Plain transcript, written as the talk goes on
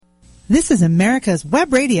This is America's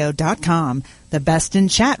Webradio.com, the best in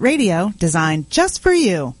chat radio designed just for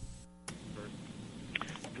you.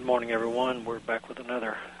 Good morning, everyone. We're back with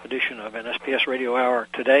another edition of NSPS Radio Hour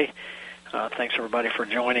today. Thanks, everybody, for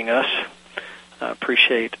joining us.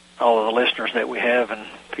 Appreciate all of the listeners that we have and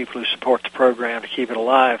people who support the program to keep it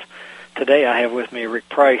alive. Today I have with me Rick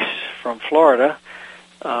Pryce from Florida.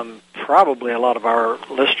 Probably a lot of our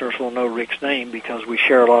listeners will know Rick's name because we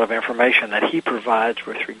share a lot of information that he provides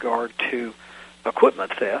with regard to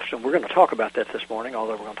equipment theft, and we're going to talk about that this morning,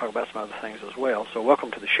 although we're going to talk about some other things as well. So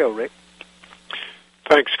welcome to the show, Rick.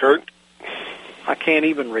 Thanks, Kurt. I can't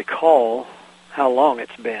even recall how long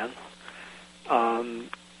it's been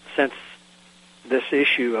since this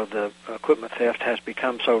issue of the equipment theft has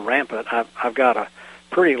become so rampant. I've got a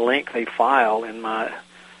pretty lengthy file in my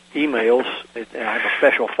emails. I have a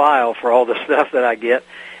special file for all the stuff that I get,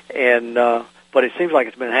 and but it seems like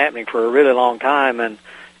it's been happening for a really long time, and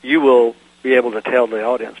you will be able to tell the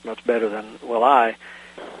audience much better than will I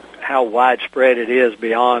how widespread it is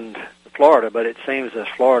beyond Florida, but it seems as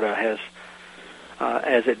Florida has,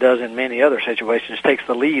 as it does in many other situations, takes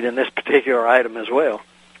the lead in this particular item as well.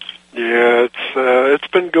 Yeah, it's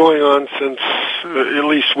been going on since, at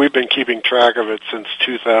least we've been keeping track of it since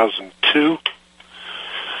 2002.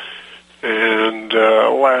 And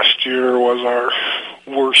last year was our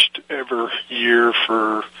worst ever year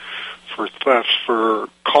for thefts, for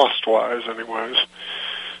cost-wise anyways.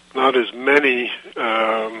 Not as many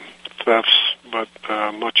thefts, but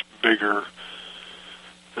much bigger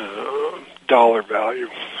dollar value,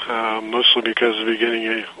 mostly because the beginning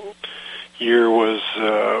of the year was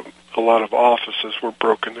a lot of offices were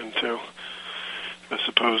broken into as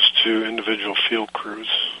opposed to individual field crews.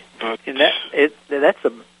 But and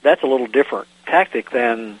that's a little different tactic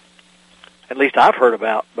than at least I've heard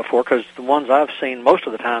about before, because the ones I've seen most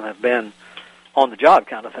of the time have been on the job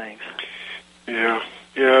kind of things. Yeah,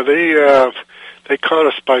 they caught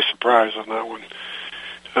us by surprise on that one,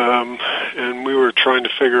 and we were trying to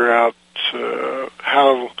figure out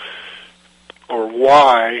how or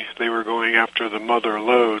why they were going after the mother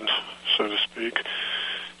lode, so to speak.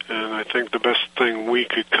 And I think the best thing we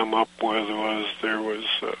could come up with was there was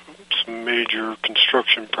some major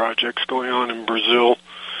construction projects going on in Brazil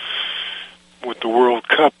with the World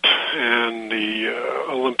Cup and the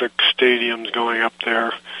Olympic stadiums going up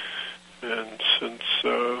there. And since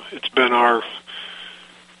it's been our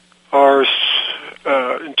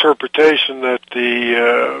interpretation that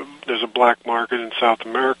there's a black market in South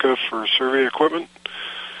America for survey equipment,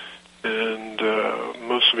 and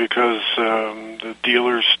mostly because the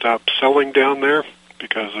dealers stopped selling down there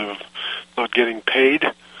because of not getting paid,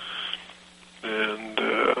 and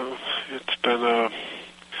it's been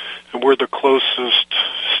and we're the closest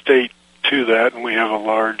state to that, and we have a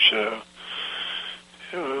large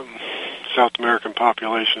South American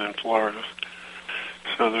population in Florida,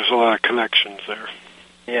 so there's a lot of connections there.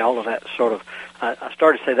 Yeah, all of that sort of. I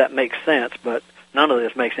started to say that makes sense, but none of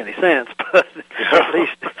this makes any sense. But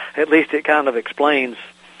at least it kind of explains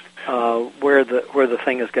where the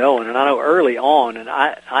thing is going. And I know early on, and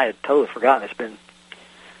I had totally forgotten it's been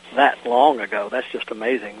that long ago. That's just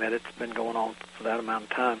amazing that it's been going on for that amount of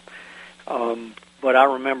time. But I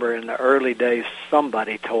remember in the early days,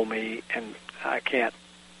 somebody told me, and I can't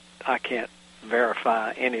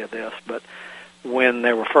verify any of this, but when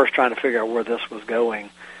they were first trying to figure out where this was going,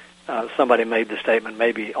 somebody made the statement,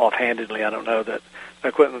 maybe offhandedly, I don't know, that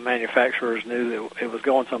equipment manufacturers knew that it was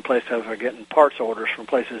going someplace that were getting parts orders from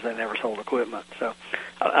places they never sold equipment. So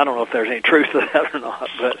I don't know if there's any truth to that or not.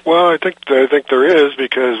 But well, I think there is,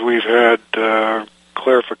 because we've had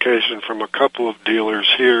clarification from a couple of dealers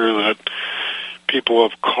here that people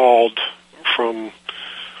have called from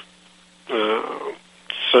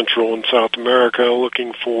Central and South America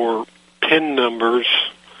looking for PIN numbers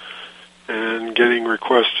and getting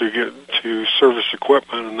requests to service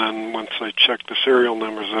equipment, and then once they checked the serial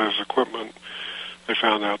numbers of those equipment, they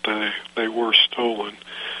found out that they were stolen.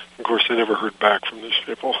 Of course, they never heard back from these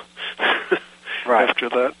people right after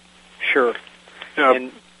that. Sure. Yeah.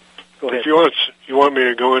 And, go ahead. If you want me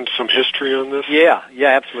to go into some history on this? Yeah,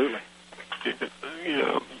 absolutely.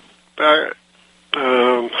 Yeah.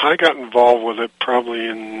 I got involved with it probably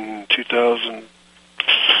in 2000,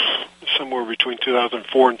 somewhere between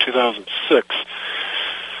 2004 and 2006,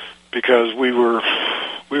 because we were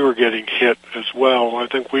getting hit as well. I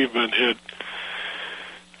think we've been hit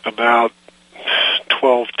about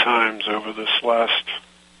 12 times over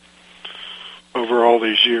all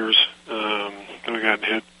these years. We got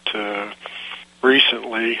hit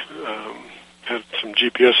recently, had some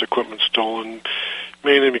GPS equipment stolen,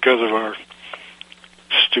 mainly because of our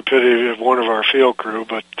stupidity of one of our field crew,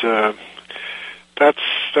 but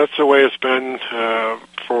that's the way it's been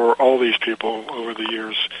for all these people over the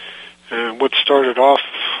years. And what started off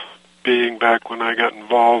being back when I got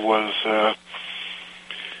involved was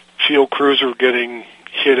field crews were getting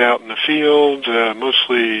hit out in the field,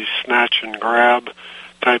 mostly snatch and grab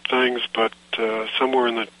type things, but somewhere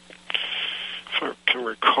in the, if I can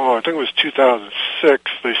recall, I think it was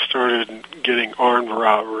 2006, they started getting armed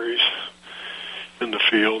robberies in the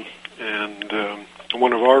field. And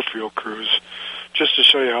one of our field crews, just to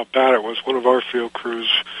show you how bad it was, one of our field crews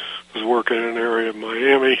was working in an area of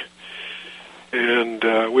Miami, and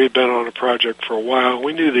we'd been on a project for a while.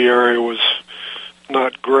 We knew the area was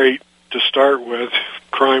not great to start with,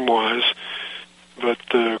 crime-wise, but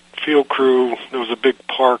the field crew, there was a big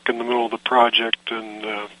park in the middle of the project, and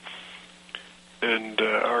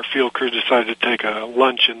our field crew decided to take a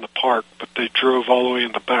lunch in the park, but they drove all the way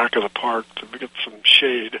in the back of the park to get some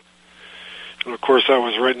shade. And, of course, I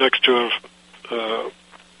was right next to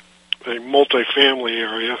a multi-family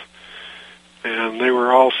area, and they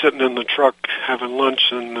were all sitting in the truck having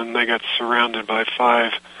lunch, and then they got surrounded by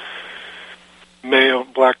 5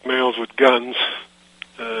 black males with guns,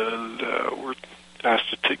 and were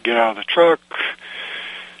asked to get out of the truck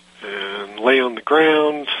and lay on the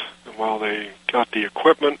ground while they got the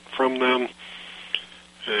equipment from them.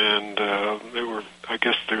 And I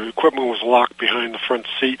guess the equipment was locked behind the front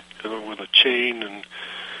seat with a chain, and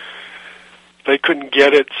they couldn't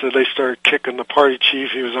get it, so they started kicking the party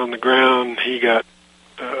chief. He was on the ground. He got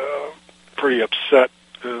pretty upset,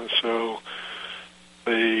 and so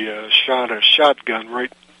they shot a shotgun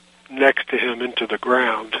right next to him into the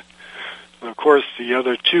ground. And, of course, the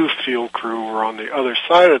other 2 field crew were on the other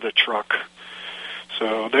side of the truck,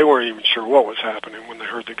 so they weren't even sure what was happening when they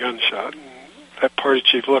heard the gunshot. And that party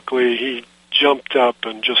chief, luckily, he jumped up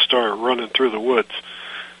and just started running through the woods.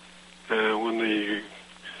 And when the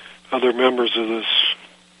other members of this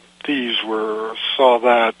thieves saw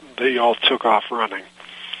that, they all took off running.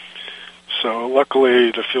 So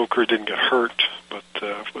luckily the field crew didn't get hurt, but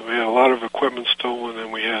we had a lot of equipment stolen,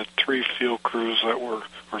 and we had 3 field crews or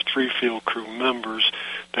 3 field crew members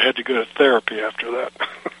that had to go to therapy after that.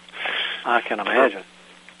 I can imagine.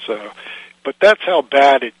 But that's how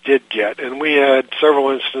bad it did get. And we had several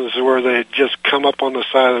instances where they had just come up on the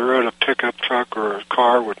side of the road, a pickup truck or a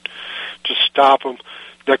car would just stop them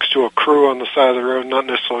next to a crew on the side of the road, not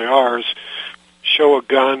necessarily ours, show a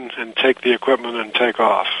gun and take the equipment and take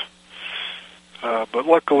off. But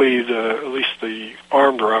luckily, at least the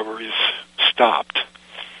armed robberies stopped.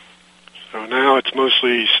 So now it's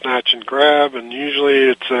mostly snatch and grab, and usually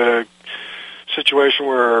it's a situation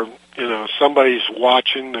where, somebody's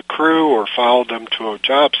watching the crew or followed them to a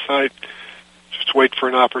job site. Just wait for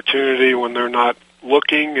an opportunity when they're not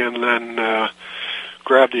looking, and then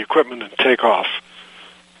grab the equipment and take off.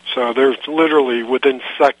 So they're literally within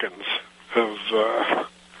seconds of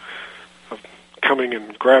coming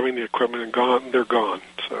and grabbing the equipment and gone. They're gone.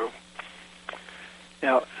 So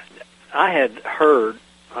now, I had heard,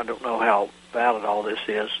 I don't know how valid all this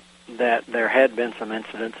is, that there had been some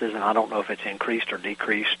incidences, and I don't know if it's increased or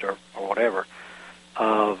decreased or whatever,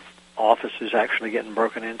 of offices actually getting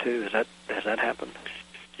broken into. Has that happened?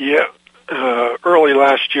 Yeah. Early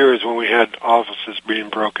last year is when we had offices being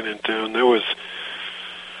broken into, and there was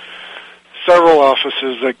several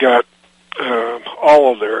offices that got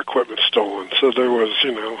all of their equipment stolen. So there was,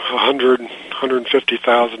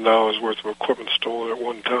 $150,000 worth of equipment stolen at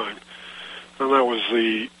one time, and that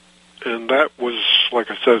was, like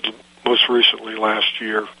I said, most recently last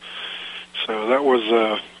year. So that was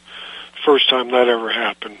the first time that ever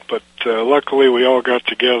happened. But luckily, we all got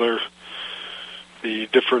together. The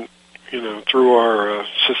different, through our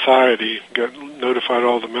society, got notified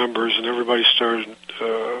all the members, and everybody started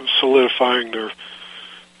solidifying their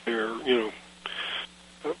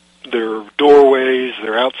doorways,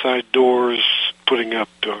 their outside doors, putting up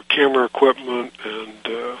camera equipment, and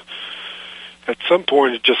at some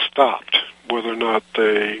point it just stopped. Whether or not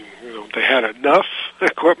they had enough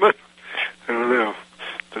equipment, I don't know.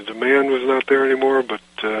 The demand was not there anymore, but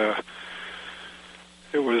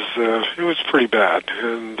it was pretty bad,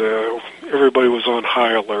 and everybody was on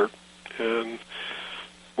high alert. And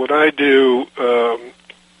what I do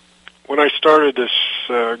when I started this,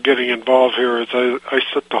 getting involved here, is I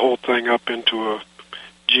set the whole thing up into a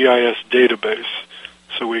GIS database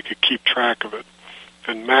so we could keep track of it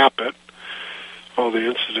and map it, all the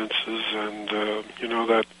incidences, and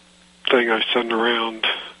that thing I send around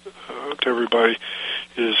to everybody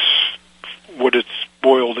is what it's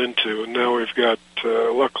boiled into. And now we've got,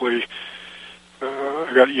 luckily,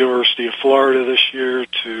 I got University of Florida this year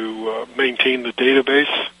to maintain the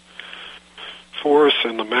database for us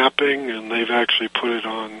and the mapping, and they've actually put it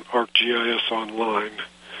on ArcGIS Online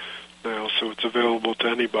now, so it's available to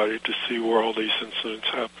anybody to see where all these incidents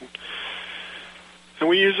happen. And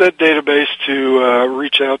we use that database to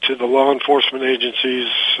reach out to the law enforcement agencies.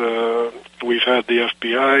 We've had the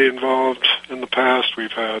FBI involved in the past.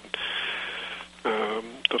 We've had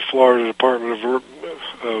the Florida Department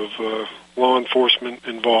of Law Enforcement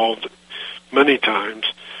involved many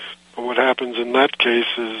times. But what happens in that case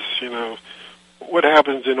is, what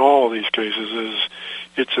happens in all of these cases is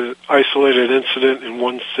it's an isolated incident in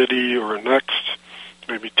one city or next,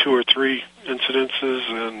 maybe 2 or 3 incidences,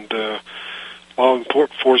 and law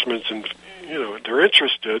enforcement's, they're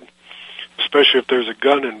interested, especially if there's a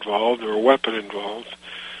gun involved or a weapon involved,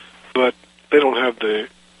 but they don't have the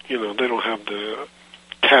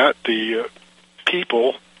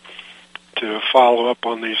people to follow up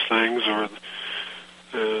on these things,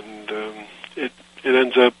 it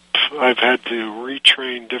ends up, I've had to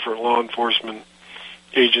retrain different law enforcement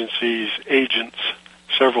agencies, agents,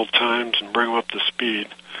 several times and bring them up to speed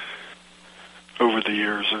over the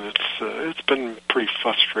years, and it's been pretty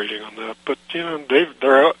frustrating on that. But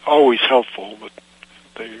they're always helpful, but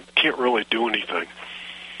they can't really do anything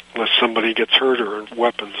unless somebody gets hurt or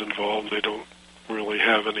weapons involved. They don't really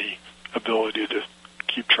have any ability to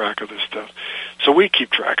keep track of this stuff, so we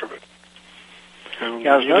keep track of it.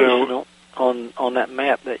 Yeah, I was noticing on that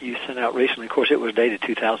map that you sent out recently. Of course, it was dated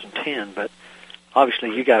 2010, but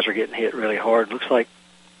obviously you guys are getting hit really hard. Looks like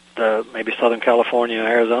the maybe Southern California,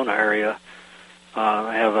 Arizona area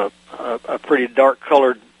have a pretty dark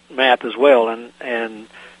colored map as well, and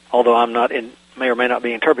although I'm not may or may not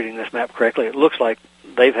be interpreting this map correctly, it looks like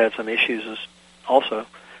they've had some issues also.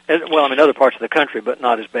 Other parts of the country, but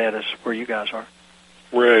not as bad as where you guys are.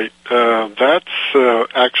 Right. That's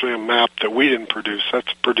actually a map that we didn't produce.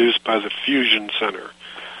 That's produced by the Fusion Center.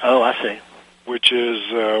 Oh, I see. Which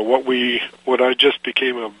is what I just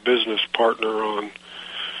became a business partner on.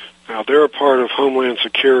 Now, they're a part of Homeland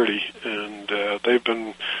Security, and they've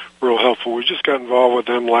been real helpful. We just got involved with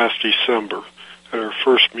them last December at our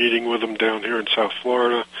first meeting with them down here in South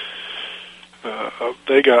Florida.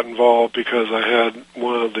 They got involved because I had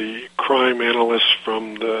one of the crime analysts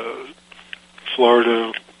from the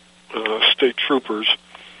Florida state troopers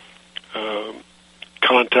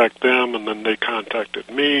contact them, and then they contacted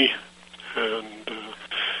me, and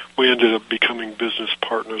we ended up becoming business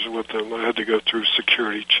partners with them. I had to go through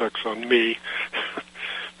security checks on me,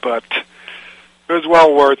 but it was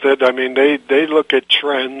well worth it. I mean, they look at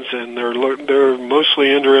trends, and they're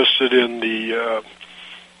mostly interested in the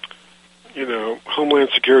Homeland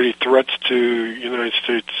Security threats to United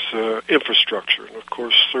States infrastructure, and of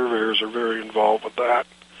course surveyors are very involved with that.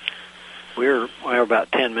 We're about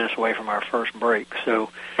 10 minutes away from our first break, so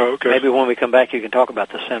okay. Maybe when we come back you can talk about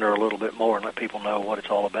the center a little bit more and let people know what it's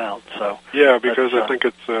all about. So yeah, because I think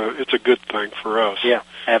it's a good thing for us. Yeah,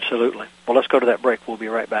 absolutely. Well, let's go to that break. We'll be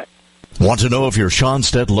right back. Want to know if your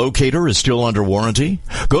Schonstedt locator is still under warranty?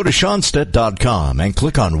 Go to Schonstedt.com and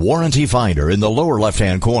click on Warranty Finder in the lower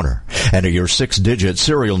left-hand corner. Enter your 6-digit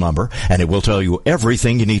serial number, and it will tell you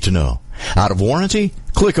everything you need to know. Out of warranty?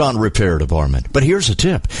 Click on Repair Department. But here's a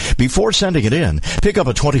tip. Before sending it in, pick up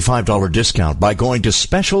a $25 discount by going to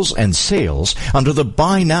Specials and Sales under the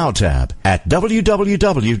Buy Now tab at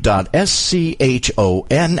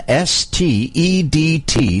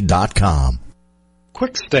www.schonstedt.com.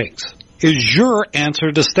 Quick Stakes is your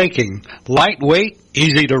answer to staking. Lightweight,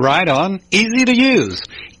 easy to ride on, easy to use,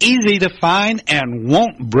 easy to find, and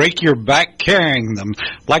won't break your back carrying them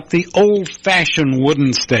like the old-fashioned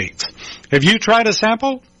wooden stakes. Have you tried a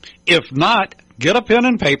sample? If not, get a pen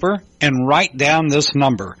and paper and write down this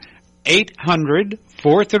number,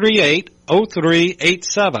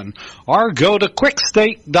 800-438-0387, or go to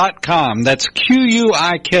quickstake.com, that's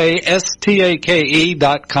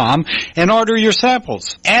QUIKSTAKE.com, and order your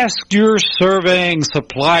samples. Ask your surveying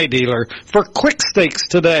supply dealer for Quick Stakes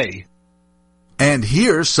today. And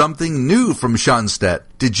here's something new from Schonstedt.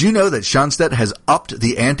 Did you know that Schonstedt has upped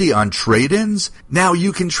the ante on trade-ins? Now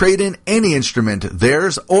you can trade in any instrument,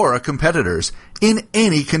 theirs or a competitor's, in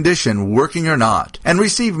any condition, working or not, and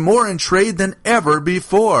receive more in trade than ever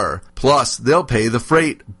before. Plus, they'll pay the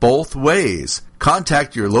freight both ways.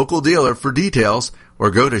 Contact your local dealer for details or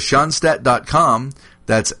go to Schonstedt.com.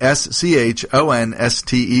 That's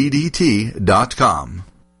SCHONSTEDT.com.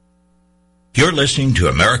 You're listening to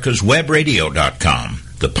AmericasWebRadio.com,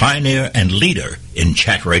 the pioneer and leader in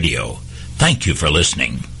chat radio. Thank you for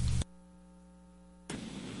listening.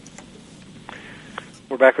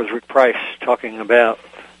 We're back with Rick Pryce talking about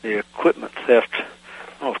the equipment theft, I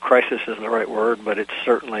don't know if crisis is the right word, but it's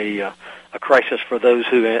certainly a crisis for those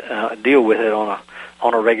who deal with it on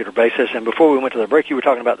a regular basis. And before we went to the break, you were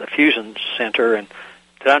talking about the Fusion Center, and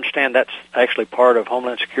did I understand that's actually part of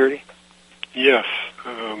Homeland Security? Yes.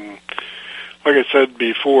 Like I said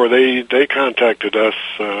before, they contacted us,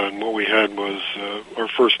 and what we had was our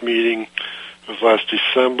first meeting was last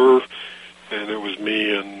December, and it was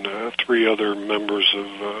me and 3 other members of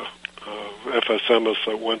FSMS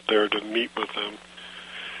that went there to meet with them.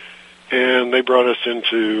 And they brought us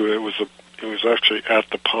into, it was actually at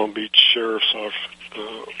the Palm Beach Sheriff's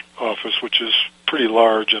office, which is pretty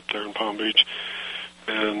large up there in Palm Beach.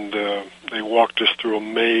 And they walked us through a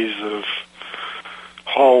maze of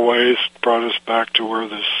hallways, brought us back to where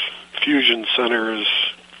this Fusion Center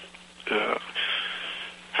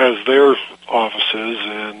has their offices,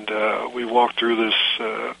 and we walked through this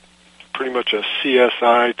pretty much a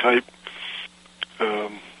CSI type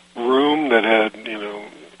room that had,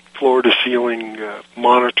 floor-to-ceiling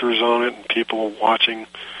monitors on it and people watching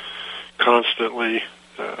constantly.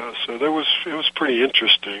 So it was pretty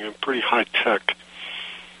interesting and pretty high-tech.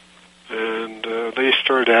 And they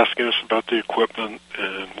started asking us about the equipment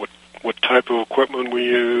and what type of equipment we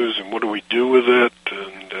use and what do we do with it.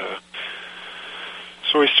 And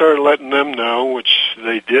so we started letting them know, which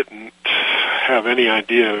they didn't have any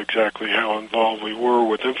idea exactly how involved we were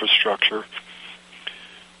with infrastructure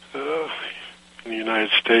in the United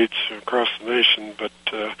States and across the nation. But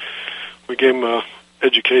we gave them an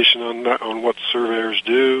education on what surveyors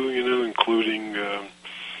do, including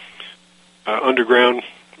underground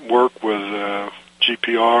work with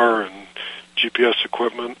GPR and GPS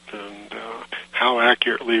equipment, and how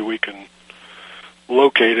accurately we can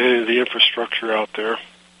locate any of the infrastructure out there.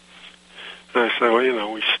 And I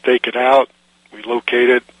said, we stake it out, we locate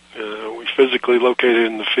it, we physically locate it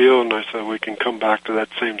in the field, and I said we can come back to that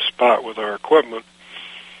same spot with our equipment,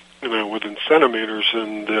 within centimeters,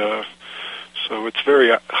 and so it's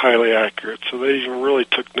very highly accurate. So they really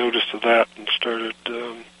took notice of that and started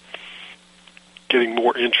getting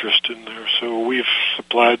more interest in there. So we've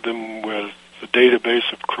supplied them with the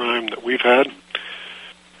database of crime that we've had,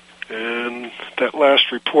 and that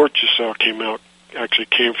last report you saw actually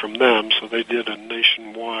came from them. So they did a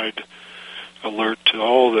nationwide alert to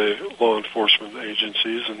all the law enforcement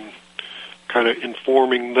agencies and kind of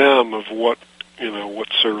informing them of what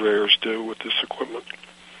surveyors do with this equipment.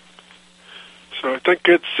 So I think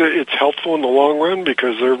it's helpful in the long run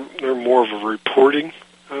because they're more of a reporting,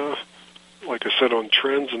 like I said, on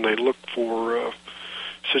trends, and they look for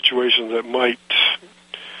situations that might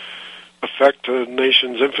affect the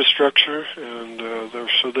nation's infrastructure, and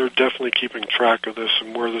they're definitely keeping track of this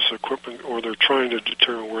and where this equipment, or they're trying to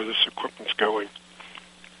determine where this equipment's going,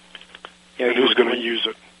 and who's going to use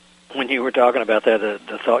it. When you were talking about that,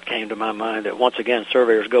 the thought came to my mind that once again,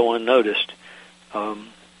 surveyors go unnoticed.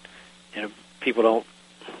 People don't.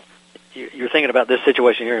 You're thinking about this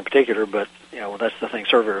situation here in particular, but that's the thing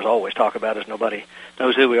surveyors always talk about is nobody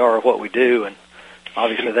knows who we are or what we do, and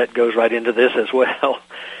obviously that goes right into this as well.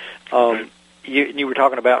 You were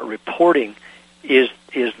talking about reporting. Is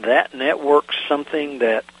that network something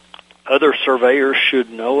that other surveyors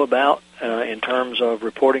should know about in terms of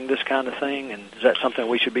reporting this kind of thing? And is that something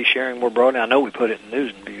we should be sharing more broadly? I know we put it in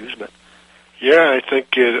News and Views, but yeah, I think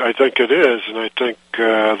it is, and I think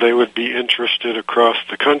they would be interested across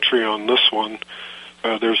the country on this one.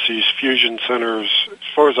 There's these fusion centers. As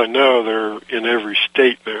far as I know, they're in every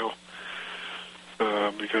state now.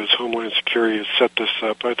 Because Homeland Security has set this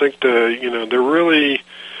up. I think they're really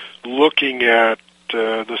looking at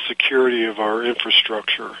the security of our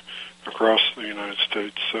infrastructure across the United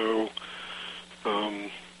States. So,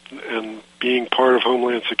 and being part of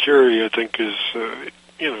Homeland Security, I think is,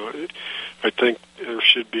 I think there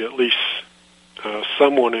should be at least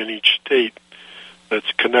someone in each state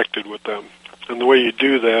that's connected with them. And the way you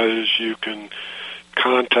do that is you can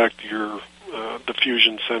contact the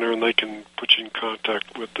Fusion Center, and they can put you in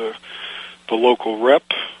contact with the local rep,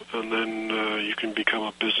 and then you can become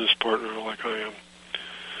a business partner like I am.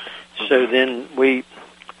 So then we,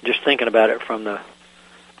 just thinking about it from the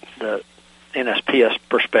NSPS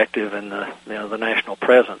perspective and the national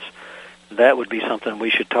presence, that would be something we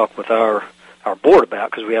should talk with our board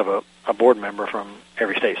about, because we have a board member from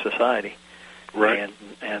every state society, right?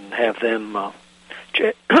 And have them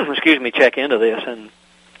check into this and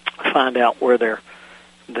find out where their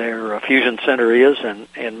fusion center is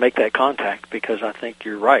and make that contact, because I think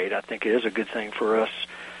you're right. I think it is a good thing for us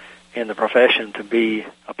in the profession to be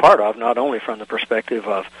a part of, not only from the perspective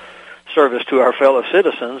of service to our fellow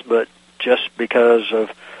citizens, but just because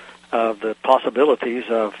of the possibilities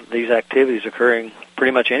of these activities occurring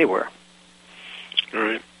pretty much anywhere.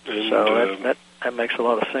 Right. And, so that makes a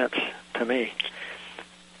lot of sense to me.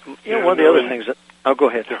 You know, one of the other things that... Oh, go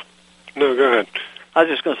ahead. Yeah. No, go ahead. I was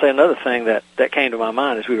just going to say another thing that came to my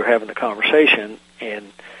mind as we were having the conversation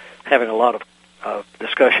and having a lot of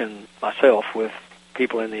discussion myself with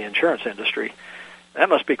people in the insurance industry. That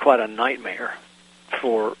must be quite a nightmare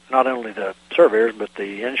for not only the surveyors but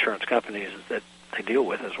the insurance companies that they deal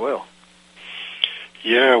with as well.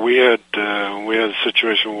 Yeah, we had a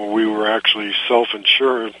situation where we were actually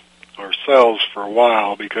self-insured ourselves for a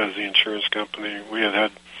while because the insurance company, we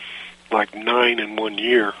had like 9 in 1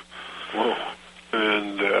 year. Whoa.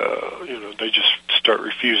 And, they just start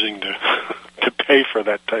refusing to pay for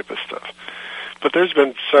that type of stuff. But there's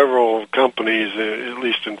been several companies, at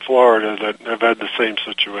least in Florida, that have had the same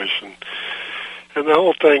situation. And the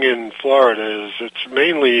whole thing in Florida is it's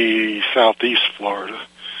mainly southeast Florida.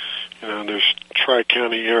 You know, there's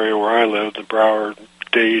Tri-County area where I live, the Broward,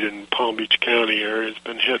 Dade, and Palm Beach County area has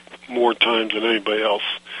been hit more times than anybody else.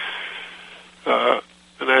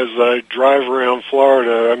 And as I drive around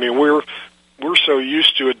Florida, I mean, we're so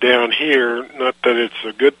used to it down here, not that it's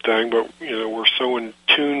a good thing, but, we're so in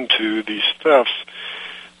tune to these thefts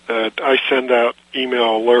that I send out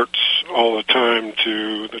email alerts all the time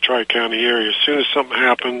to the Tri-County area. As soon as something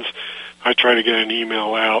happens, I try to get an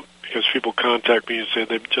email out because people contact me and say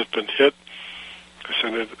they've just been hit. I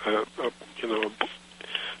send a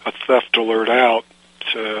theft alert out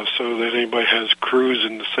so that anybody has crews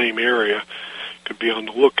in the same area could be on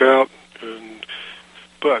the lookout.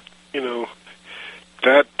 But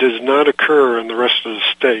that does not occur in the rest of the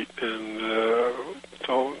state, and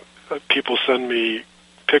so people send me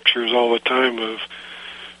pictures all the time of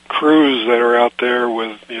crews that are out there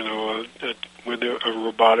with with a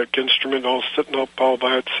robotic instrument all sitting up all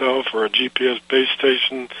by itself, or a GPS base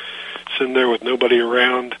station sitting there with nobody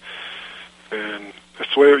around. And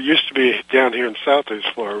that's the way it used to be down here in Southeast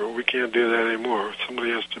Florida, but we can't do that anymore.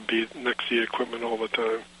 Somebody has to be next to the equipment all the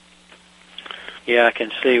time. Yeah, I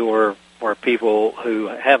can see where people who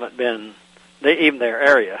haven't been, even their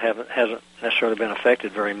area hasn't necessarily been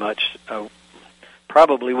affected very much,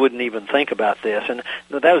 probably wouldn't even think about this. And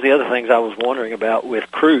that was the other things I was wondering about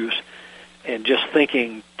with crews, and just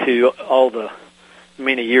thinking to all the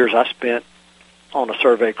many years I spent on a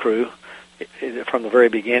survey crew, from the very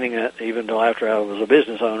beginning, even till after I was a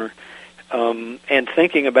business owner, and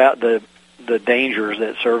thinking about the dangers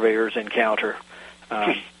that surveyors encounter.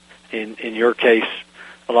 In your case,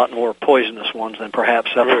 a lot more poisonous ones than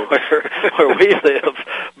perhaps somewhere where we live.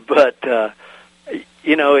 But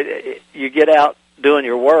you get out doing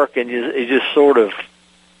your work and you just sort of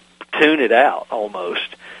tune it out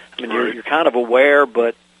almost. I mean, you're kind of aware,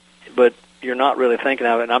 but you're not really thinking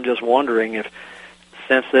of it. And I'm just wondering if,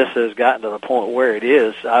 since this has gotten to the point where it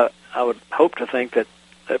is, I would hope to think that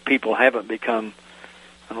people haven't become,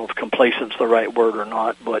 I don't know if complacent's the right word or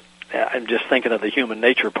not, but I'm just thinking of the human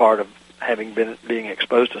nature part of having being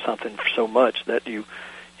exposed to something so much that you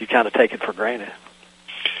kind of take it for granted.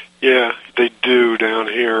 Yeah, they do down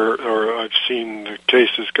here, or I've seen the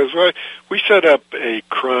cases, because we set up a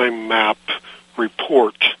crime map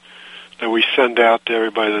report that we send out to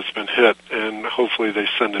everybody that's been hit, and hopefully they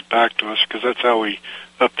send it back to us, because that's how we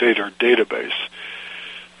update our database.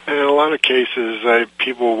 And in a lot of cases,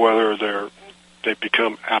 people, whether they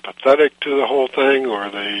become apathetic to the whole thing,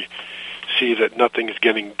 or they see that nothing is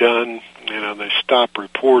getting done, they stop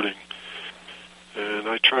reporting. And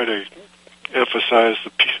I try to emphasize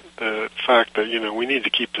the fact that, we need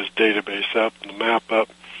to keep this database up and the map up.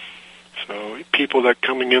 So people that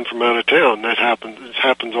coming in from out of town, it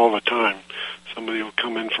happens all the time. Somebody will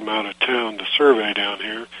come in from out of town to survey down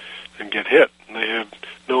here and get hit, and they have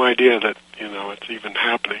no idea that, it's even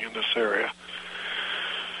happening in this area.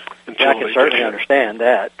 I can certainly understand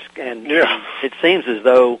that. And it seems as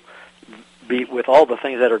though with all the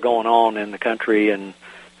things that are going on in the country, and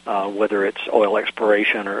whether it's oil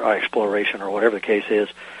exploration or whatever the case is,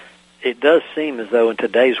 it does seem as though in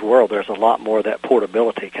today's world there's a lot more of that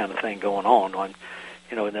portability kind of thing going on.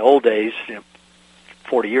 In the old days,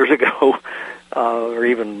 40 years ago, or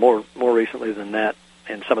even more recently than that,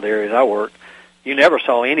 in some of the areas I worked, you never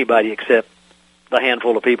saw anybody except the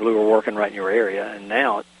handful of people who were working right in your area, and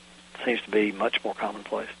now it seems to be much more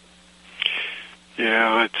commonplace.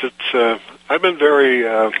 Yeah, it's I've been very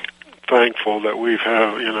thankful that we've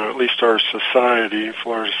had, at least our society,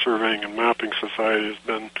 Florida Surveying and Mapping Society, has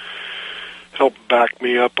been helped back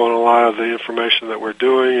me up on a lot of the information that we're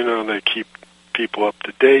doing. They keep people up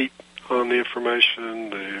to date on the information.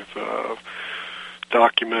 They've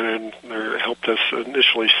documented, they helped us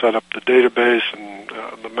initially set up the database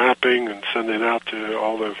and the mapping and send it out to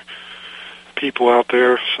all the people out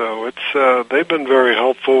there. So it's they've been very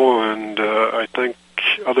helpful, and I think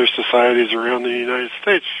other societies around the United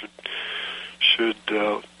States should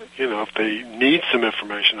if they need some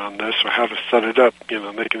information on this or how to set it up,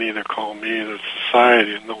 they can either call me, the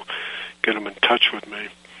society, and they'll get them in touch with me.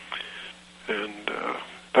 And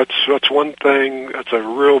that's one thing. That's a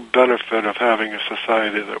real benefit of having a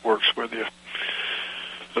society that works with you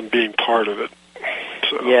and being part of it.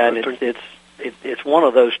 So yeah, and it's one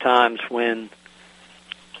of those times when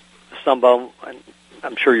I'm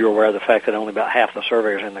sure you're aware of the fact that only about half the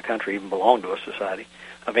surveyors in the country even belong to a society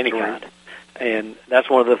of any kind. And that's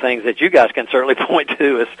one of the things that you guys can certainly point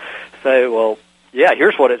to is say, well, yeah,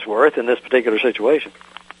 here's what it's worth in this particular situation.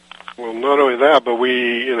 Well, not only that, but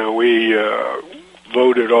we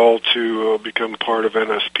voted all to become part of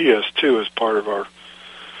NSPS too, as part of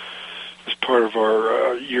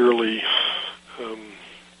our yearly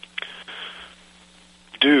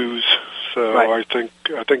dues. So right. I think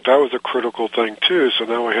that was a critical thing too. So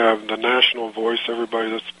now we have the national voice.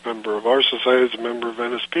 Everybody that's a member of our society is a member of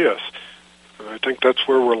NSPS. And I think that's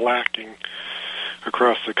where we're lacking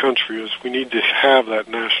across the country, is we need to have that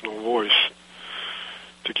national voice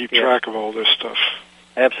to keep track of all this stuff.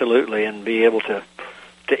 Absolutely, and be able to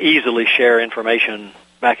easily share information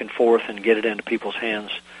back and forth and get it into people's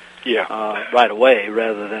hands right away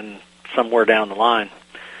rather than somewhere down the line.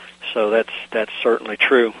 So that's certainly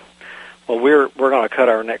true. Well, we're going to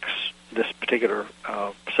cut this particular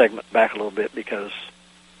segment back a little bit because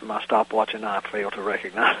my stopwatch and I failed to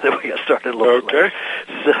recognize that we got started a little late.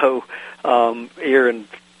 So here in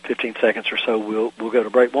 15 seconds or so, we'll go to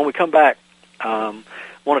break. When we come back, I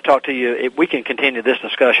want to talk to you. If we can continue this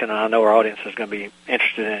discussion, and I know our audience is going to be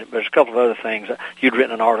interested in it, but there's a couple of other things. You'd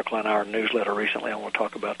written an article in our newsletter recently. I want to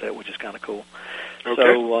talk about that, which is kind of cool. Okay.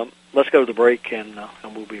 So let's go to the break, and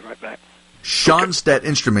we'll be right back. Schonstedt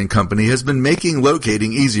Instrument Company has been making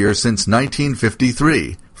locating easier since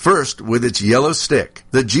 1953. First, with its yellow stick,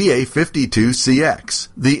 the GA52CX,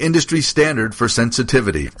 the industry standard for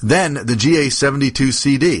sensitivity. Then the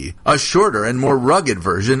GA72CD, a shorter and more rugged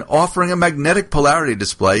version offering a magnetic polarity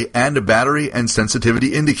display and a battery and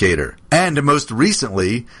sensitivity indicator. And most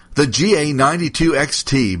recently, the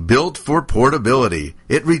GA92XT, built for portability.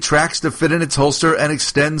 It retracts to fit in its holster and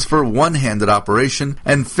extends for one-handed operation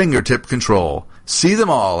and fingertip control. See them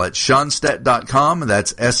all at Schonstedt.com.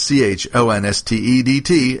 That's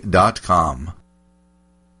SCHONSTEDT.com.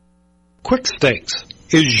 Quick Stakes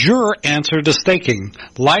is your answer to staking.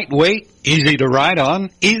 Lightweight, easy to ride on,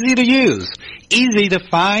 easy to use, easy to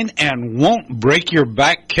find, and won't break your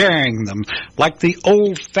back carrying them like the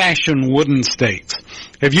old-fashioned wooden stakes.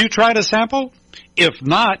 Have you tried a sample? If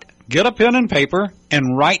not, get a pen and paper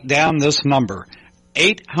and write down this number,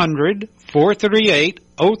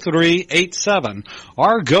 800-438-0387,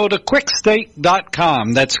 or go to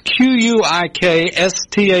quickstake.com. That's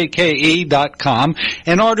QUIKSTAKE.com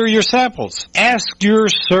and order your samples. Ask your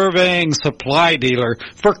surveying supply dealer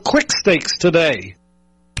for Quick Stakes today.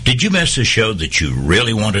 Did you miss a show that you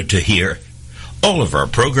really wanted to hear? All of our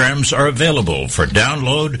programs are available for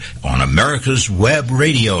download on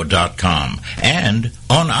americaswebradio.com and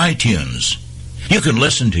on iTunes. You can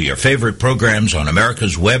listen to your favorite programs on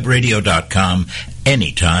americaswebradio.com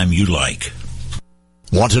anytime you like.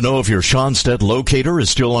 Want to know if your Schonstedt locator is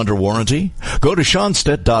still under warranty? Go to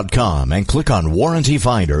Schonstedt.com and click on Warranty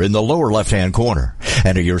Finder in the lower left-hand corner.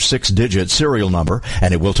 Enter your 6-digit serial number,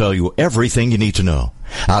 and it will tell you everything you need to know.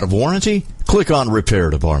 Out of warranty? Click on Repair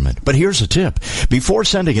Department. But here's a tip. Before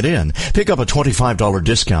sending it in, pick up a $25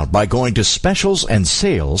 discount by going to Specials and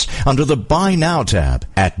Sales under the Buy Now tab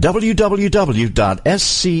at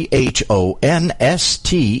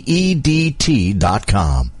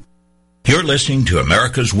www.schonstedt.com. You're listening to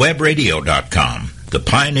americaswebradio.com, the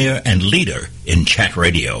pioneer and leader in chat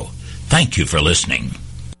radio. Thank you for listening.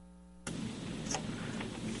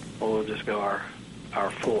 Well, we'll just go our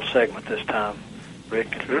full segment this time,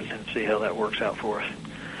 Rick, and see how that works out for us.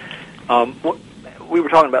 We were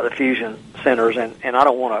talking about the fusion centers, and I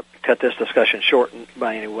don't want to cut this discussion short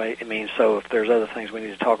by any way. I mean, so if there's other things we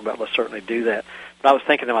need to talk about, let's certainly do that. But I was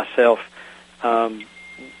thinking to myself,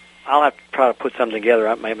 I'll have to try to put something together.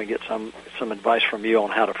 I maybe get some advice from you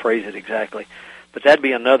on how to phrase it exactly. But that'd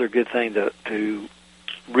be another good thing to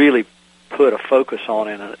really put a focus on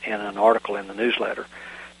in an article in the newsletter,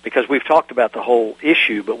 because we've talked about the whole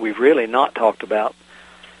issue, but we've really not talked about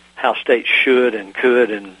how states should and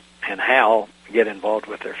could and how get involved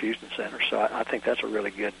with their fusion centers. So I think that's a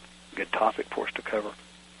really good topic for us to cover.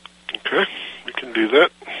 Okay, we can do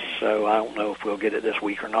that. So I don't know if we'll get it this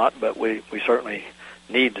week or not, but we certainly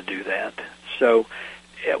need to do that. So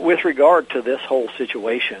with regard to this whole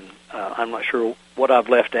situation, I'm not sure what I've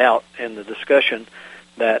left out in the discussion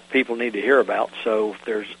that people need to hear about. So if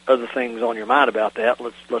there's other things on your mind about that,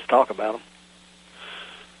 let's talk about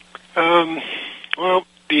them. Well,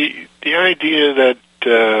 the idea that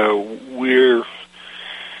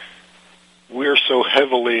we're so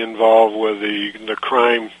heavily involved with the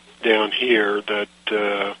crime down here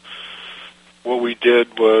that what we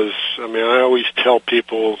did was, I mean, I always tell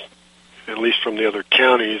people, at least from the other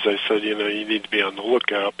counties, I said, you need to be on the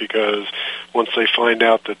lookout, because once they find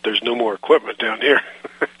out that there's no more equipment down here,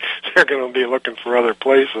 they're going to be looking for other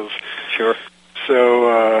places. Sure. So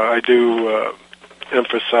I do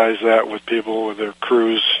emphasize that with people, with their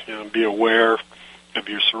crews, be aware of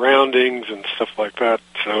your surroundings and stuff like that.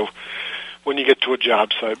 So when you get to a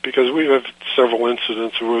job site, because we have several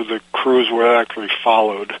incidents where the crews were actually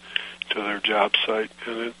followed to their job site,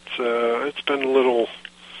 and it's been a little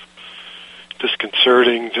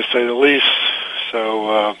disconcerting, to say the least.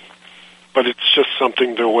 So, but it's just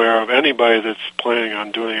something to aware of. Anybody that's planning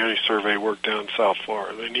on doing any survey work down in South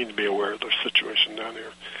Florida, they need to be aware of the situation down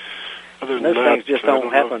here. Other than those that, things just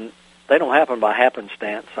don't happen. They don't happen by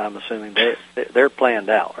happenstance. I'm assuming they're planned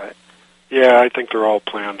out, right? Yeah, I think they're all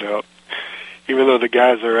planned out. Even though the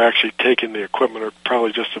guys that are actually taking the equipment are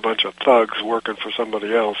probably just a bunch of thugs working for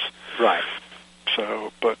somebody else. Right.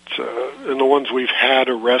 So, but and the ones we've had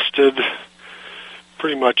arrested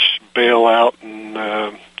pretty much bail out, and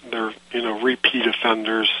they're repeat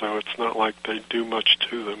offenders, so it's not like they do much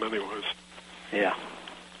to them anyways. Yeah.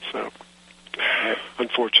 So,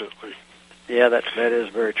 unfortunately. Yeah, that is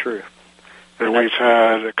very true. And we've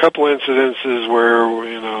had a couple incidences where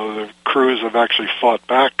the crews have actually fought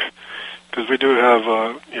back, because we do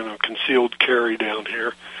have concealed carry down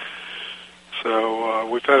here. So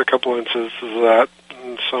we've had a couple instances of that,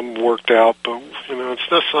 and some worked out, but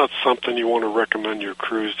that's not something you want to recommend your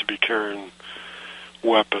crews to be carrying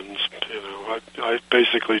weapons. I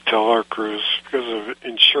basically tell our crews, because of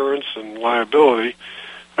insurance and liability,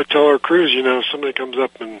 I tell our crews, if somebody comes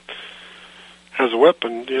up and has a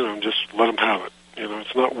weapon, just let them have it.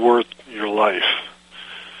 It's not worth your life.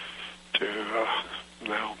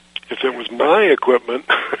 Now, if it was my equipment,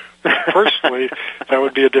 personally, that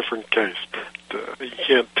would be a different case. But you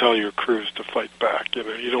can't tell your crews to fight back.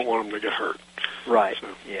 You don't want them to get hurt. Right. So.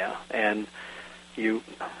 Yeah, and you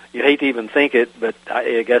hate to even think it, but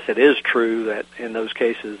I guess it is true that in those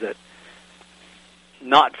cases that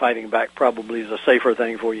not fighting back probably is a safer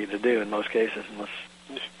thing for you to do in most cases,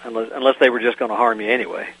 unless they were just going to harm you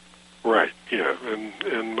anyway. Right. Yeah, and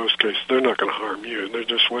in most cases they're not going to harm you. They're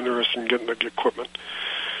just interested in getting the equipment.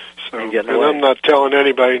 So, and I'm not telling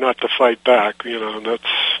anybody not to fight back.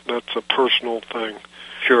 That's a personal thing.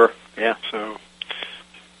 Sure. Yeah. So.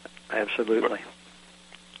 Absolutely.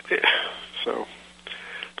 So.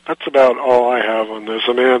 That's about all I have on this.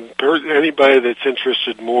 I mean, anybody that's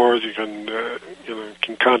interested more, you can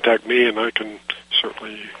can contact me, and I can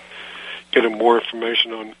certainly get them more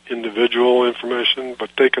information on individual information.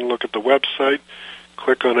 But they can look at the website,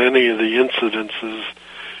 click on any of the incidences,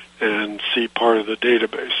 and see part of the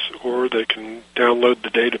database, or they can download the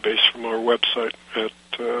database from our website at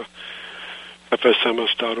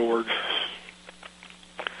fsms.org.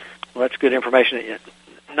 Well, that's good information.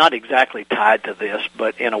 Not exactly tied to this,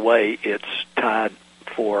 but in a way it's tied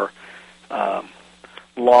for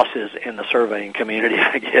losses in the surveying community,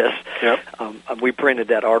 I guess. Yep. We printed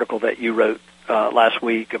that article that you wrote last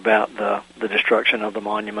week about the destruction of the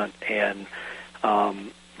monument and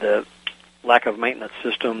the lack of maintenance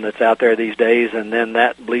system that's out there these days, and then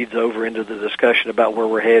that bleeds over into the discussion about where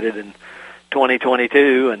we're headed in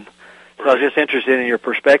 2022. And so I was just interested in your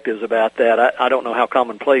perspectives about that. I don't know how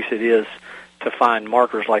commonplace it is to find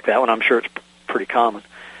markers like that one. I'm sure it's pretty common.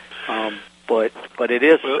 But it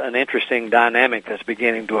is an interesting dynamic that's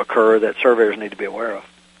beginning to occur that surveyors need to be aware of.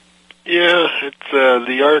 Yeah, it's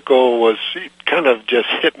the article kind of just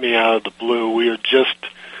hit me out of the blue.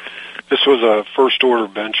 This was a first order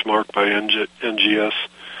benchmark by NGS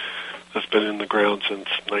that's been in the ground since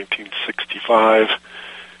 1965,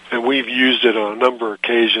 and we've used it on a number of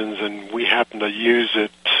occasions, and we happened to use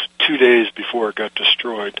it 2 days before it got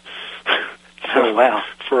destroyed. Oh, wow.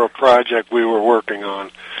 For a project we were working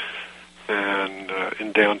on and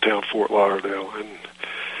in downtown Fort Lauderdale. And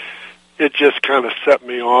it just kind of set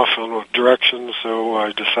me off on a direction, so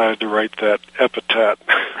I decided to write that epitaph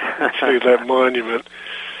to that monument,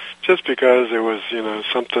 just because it was,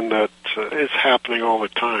 something that is happening all the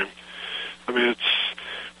time. I mean,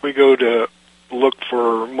 we go to look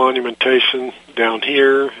for monumentation down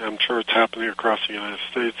here. I'm sure it's happening across the United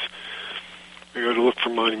States. We go to look for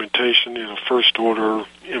monumentation, first order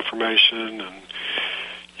information, and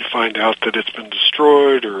find out that it's been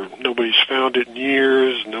destroyed or nobody's found it in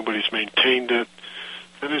years, nobody's maintained it.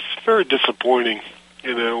 And it's very disappointing,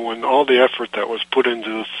 when all the effort that was put into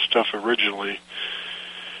this stuff originally.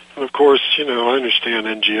 And of course, I understand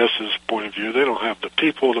NGS's point of view. They don't have the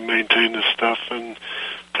people to maintain this stuff, and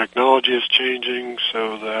technology is changing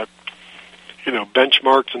so that,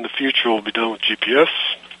 benchmarks in the future will be done with GPS,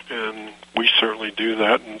 and we certainly do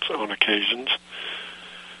that on occasions.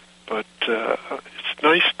 But it's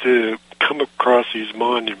nice to come across these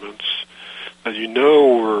monuments that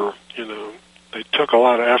were, they took a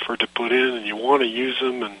lot of effort to put in, and you want to use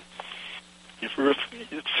them, and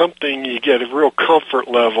it's something you get a real comfort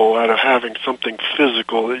level out of having something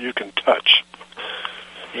physical that you can touch.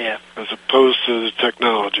 Yeah. As opposed to the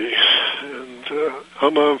technology. And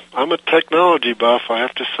I'm a technology buff, I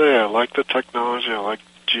have to say. I like the technology. I like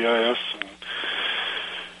GIS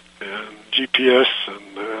and GPS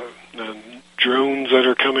and drones that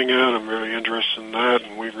are coming out. I'm very interested in that,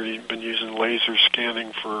 and we've been using laser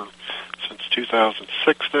scanning since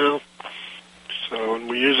 2006 now. So, and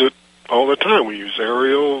we use it all the time. We use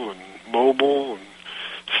aerial and mobile and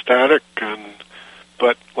static,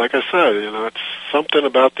 but like I said, it's something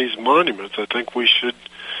about these monuments. I think we should,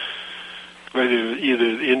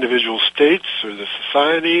 either the individual states or the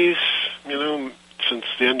societies, since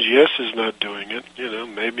the NGS is not doing it,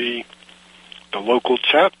 maybe the local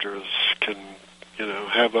chapters can,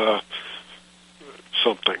 have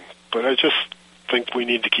something. But I just think we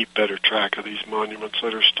need to keep better track of these monuments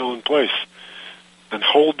that are still in place and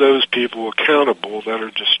hold those people accountable that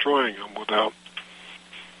are destroying them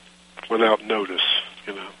without notice,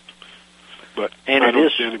 But and I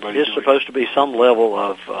don't see anybody it is doing supposed to be some level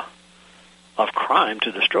of crime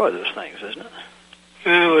to destroy those things, isn't it?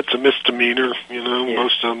 Well, it's a misdemeanor, Yeah.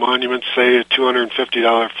 Most of the monuments say a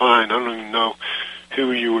 $250 fine. I don't even know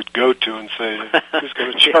who you would go to and say, who's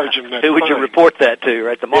going to charge him that Who would fine? you report that to,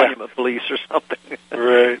 right? The monument police or something.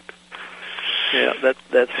 Right. Yeah,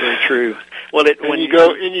 that's very true. Well, when you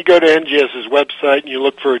go to NGS's website and you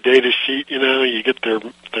look for a data sheet, you get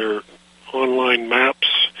their online maps,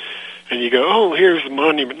 and you go, oh, here's the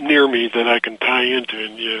monument near me that I can tie into,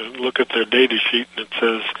 and you look at their data sheet, and it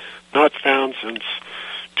says not found since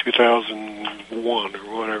 2001 or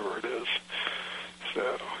whatever it is.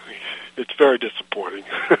 So it's very disappointing.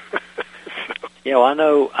 Yeah, well, I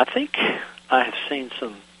know. I think I have seen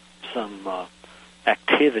some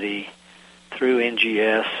activity through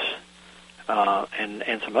NGS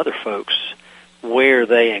and some other folks where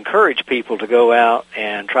they encourage people to go out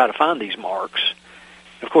and try to find these marks.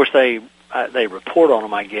 Of course, they report on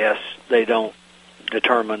them. I guess they don't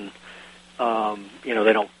determine.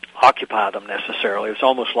 They don't occupy them necessarily. It's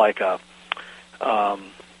almost like a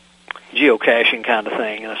geocaching kind of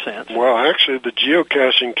thing in a sense. Well, actually, the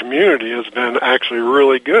geocaching community has been actually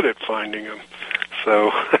really good at finding them.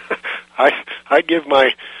 So I give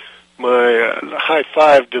my high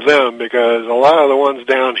five to them, because a lot of the ones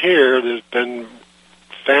down here that have been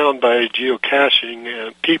found by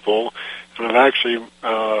geocaching people, and have actually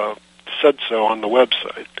said so on the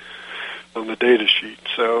website, on the data sheet.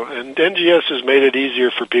 So, and NGS has made it easier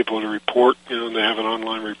for people to report. They have an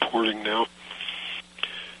online reporting now.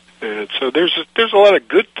 And so there's a lot of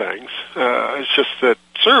good things. It's just that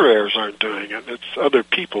surveyors aren't doing it. It's other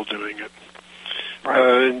people doing it. Right.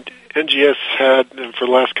 And NGS had, for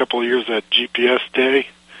the last couple of years, that GPS day.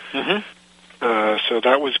 Mm-hmm. So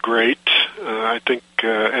that was great. I think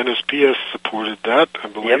NSPS supported that, I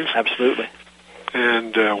believe. Yep, absolutely.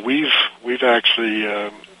 And we've actually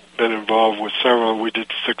been involved with several. We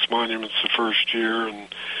did 6 monuments the first year, and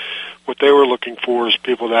what they were looking for is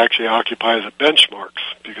people to actually occupy the benchmarks,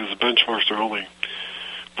 because the benchmarks are only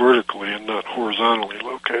vertically and not horizontally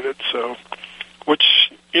located. So,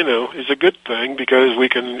 which, is a good thing, because we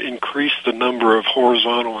can increase the number of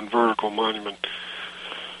horizontal and vertical monumentation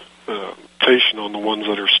on the ones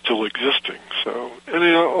that are still existing. So, and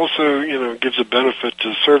it also, gives a benefit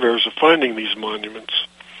to surveyors of finding these monuments.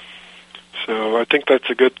 So I think that's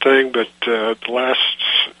a good thing, but I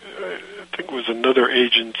think it was another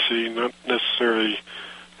agency, not necessarily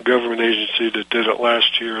a government agency, that did it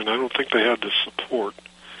last year, and I don't think they had the support.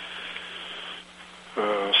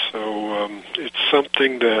 So it's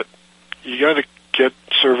something that you got to get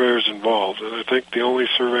surveyors involved, and I think the only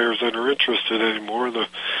surveyors that are interested anymore are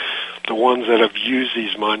the ones that have used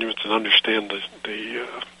these monuments and understand the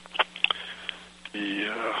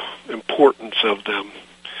importance of them,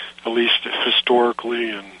 at least historically,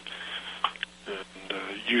 and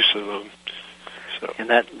use of them. So. And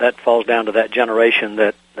that falls down to that generation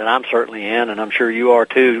that I'm certainly in, and I'm sure you are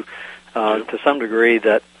too, to some degree.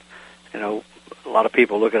 That a lot of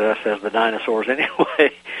people look at us as the dinosaurs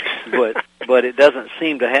anyway. but it doesn't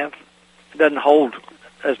seem to have, it doesn't hold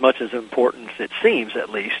as much as importance, it seems at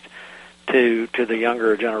least, to the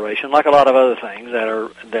younger generation, like a lot of other things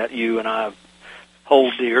that you and I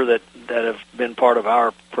hold dear that have been part of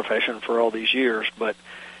our profession for all these years. But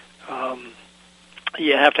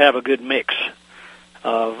you have to have a good mix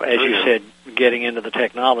of, as you said, getting into the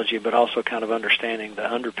technology, but also kind of understanding the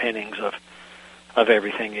underpinnings of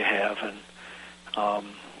everything you have. And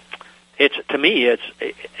to me,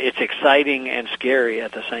 it's exciting and scary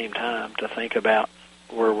at the same time to think about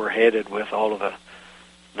where we're headed with all of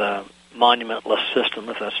the monumentless system,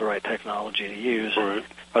 if that's the right technology to use, or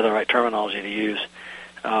the right terminology to use.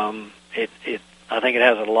 I think it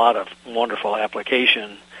has a lot of wonderful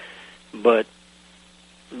application, but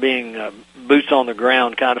being boots on the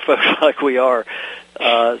ground kind of folks like we are,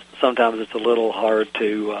 sometimes it's a little hard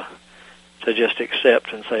to just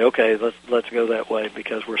accept and say, okay, let's go that way,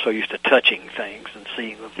 because we're so used to touching things and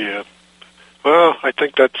seeing them. Yeah. Well, I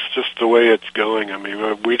think that's just the way it's going. I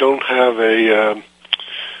mean, we don't have a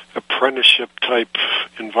apprenticeship type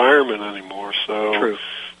environment anymore. So True.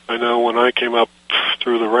 I know when I came up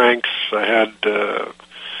through the ranks, I had an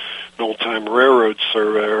old-time railroad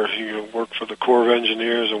surveyor. He worked for the Corps of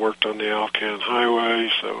Engineers and worked on the Alcan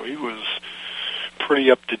Highway, so he was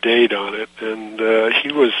pretty up to date on it. And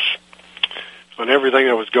he was on everything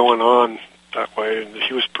that was going on that way, and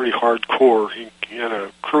he was pretty hardcore. He had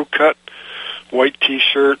a crew cut, white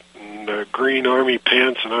T-shirt, and green Army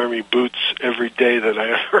pants and Army boots every day that I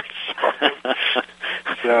ever saw him.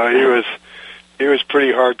 So he was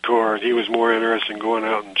pretty hardcore, and he was more interested in going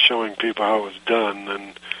out and showing people how it was done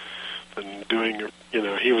than doing.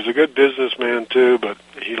 He was a good businessman too, but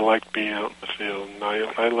he liked being out in the field, and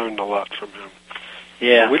I learned a lot from him.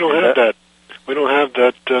 Yeah, but we don't have that. We don't have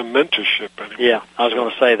that mentorship anymore. Yeah, I was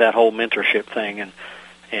going to say that whole mentorship thing, and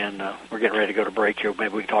we're getting ready to go to break here.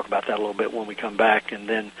 Maybe we can talk about that a little bit when we come back, and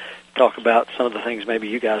then talk about some of the things maybe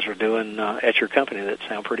you guys are doing at your company that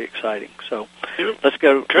sound pretty exciting. So let's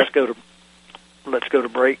go. Okay. Let's go to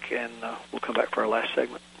break, and we'll come back for our last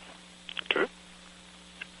segment. Okay.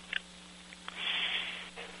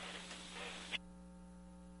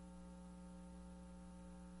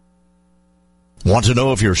 Want to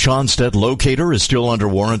know if your Schonstedt locator is still under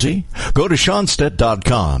warranty? Go to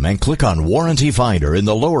Schonstedt.com and click on Warranty Finder in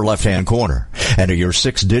the lower left-hand corner. Enter your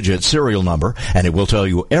 6-digit serial number, and it will tell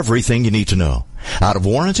you everything you need to know. Out of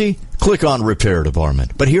warranty? Click on Repair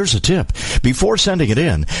Department. But here's a tip. Before sending it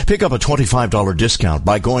in, pick up a $25 discount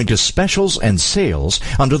by going to Specials and Sales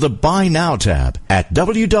under the Buy Now tab at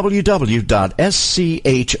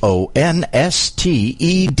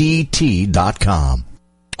www.schonstedt.com.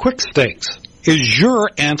 Quick Stakes is your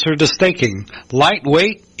answer to staking.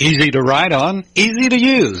 Lightweight, easy to ride on, easy to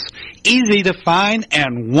use, easy to find,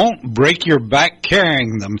 and won't break your back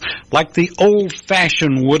carrying them like the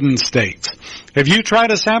old-fashioned wooden stakes. Have you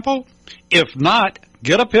tried a sample? If not,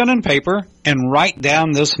 get a pen and paper and write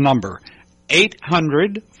down this number,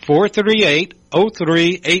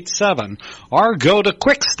 800-438-0387, or go to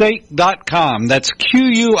quickstake.com, that's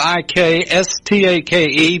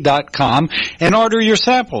QUIKSTAKE.com, and order your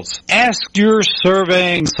samples. Ask your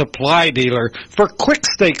surveying supply dealer for Quick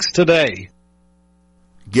Stakes today.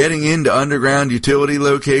 Getting into underground utility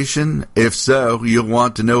location? If so, you'll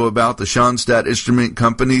want to know about the Schonstedt Instrument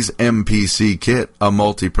Company's MPC kit, a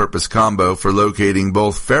multi-purpose combo for locating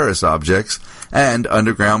both ferrous objects and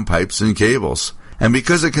underground pipes and cables. And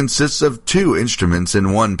because it consists of 2 instruments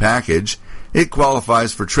in one package, it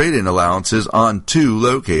qualifies for trade-in allowances on 2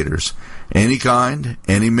 locators. Any kind,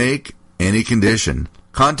 any make, any condition.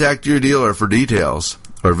 Contact your dealer for details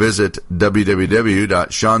or visit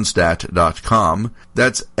www.schonstedt.com.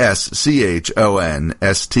 That's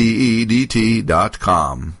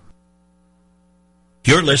SCHONSTEDT.com.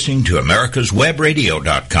 You're listening to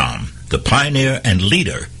America'sWebRadio.com, the pioneer and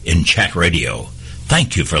leader in chat radio.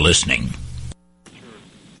 Thank you for listening.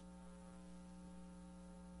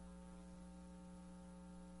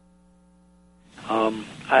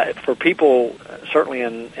 For people, certainly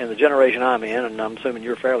in the generation I'm in, and I'm assuming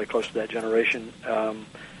you're fairly close to that generation,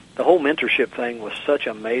 the whole mentorship thing was such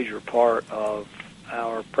a major part of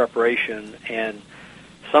our preparation, and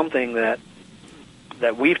something that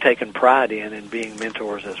we've taken pride in being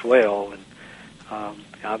mentors as well. And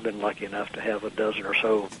I've been lucky enough to have a dozen or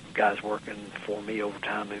so guys working for me over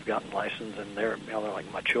time who've gotten licensed, and they're like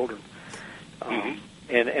my children.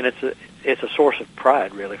 And it's a source of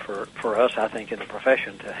pride, really, for us, I think, in the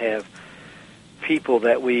profession, to have people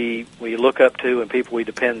that we look up to and people we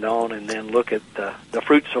depend on, and then look at the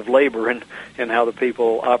fruits of labor and how the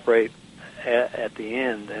people operate at the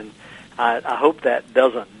end. And I hope that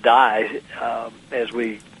doesn't die as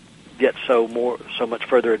we get so much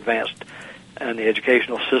further advanced in the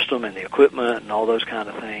educational system and the equipment and all those kind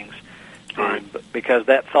of things. Right. Because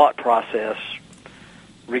that thought process,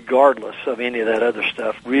 regardless of any of that other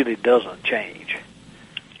stuff, really doesn't change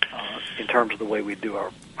in terms of the way we do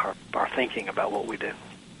our thinking about what we do.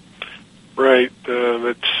 Right.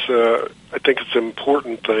 I think it's an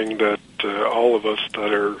important thing that all of us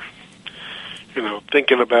that are,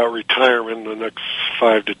 thinking about retirement in the next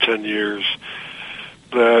 5 to 10 years,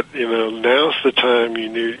 that, now's the time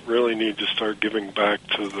you really need to start giving back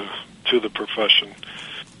to the profession,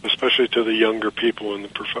 especially to the younger people in the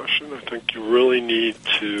profession. I think you really need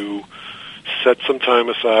to set some time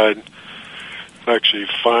aside, actually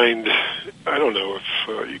find, I don't know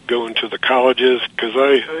if you go into the colleges, because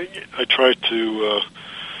I try to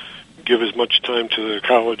give as much time to the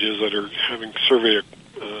colleges that are having survey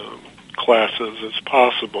classes as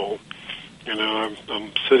possible.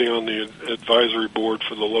 I'm sitting on the advisory board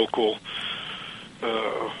for the local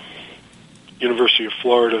University of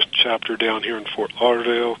Florida chapter down here in Fort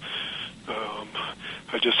Lauderdale.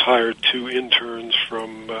 I just hired 2 interns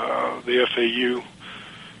from the FAU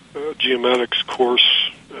geomatics course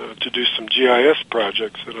to do some GIS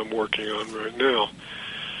projects that I'm working on right now.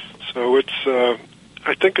 So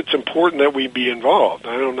I think it's important that we be involved.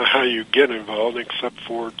 I don't know how you get involved except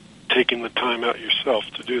for taking the time out yourself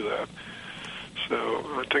to do that. So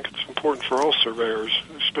I think it's important for all surveyors,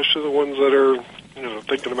 especially the ones that are,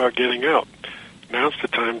 thinking about getting out. Now's the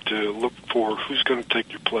time to look for who's going to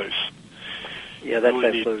take your place. Yeah, that's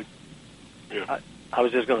absolutely. Yeah. I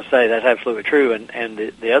was just going to say that's absolutely true. And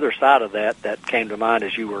the other side of that came to mind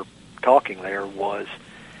as you were talking there was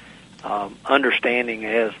understanding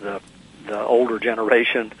as the older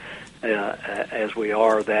generation, as we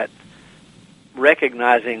are, that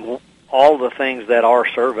recognizing all the things that are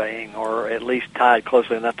surveying, or at least tied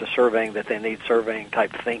closely enough to surveying that they need surveying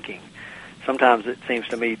type thinking. Sometimes it seems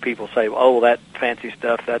to me people say, oh, that fancy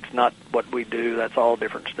stuff, that's not what we do, that's all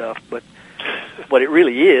different stuff. But what it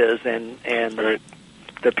really is, and right.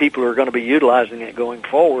 The people who are going to be utilizing it going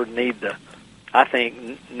forward need the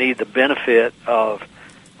benefit of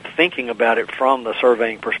thinking about it from the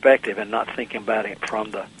surveying perspective and not thinking about it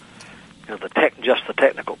from the just the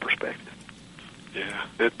technical perspective. Yeah,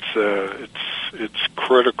 it's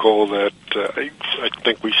critical that I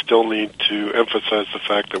think we still need to emphasize the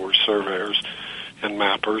fact that we're surveyors and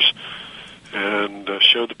mappers, and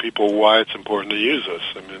show the people why it's important to use us.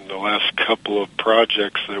 I mean, the last couple of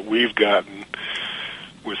projects that we've gotten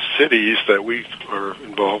with cities that we are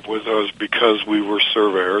involved with was because we were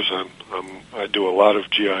surveyors. I do a lot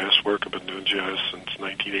of GIS work. I've been doing GIS since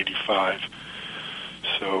 1985.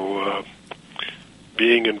 So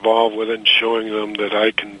being involved with it and showing them that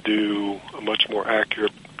I can do a much more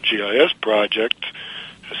accurate GIS project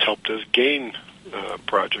has helped us gain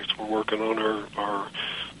projects. We're working on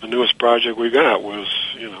the newest project we got was,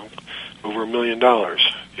 over $1 million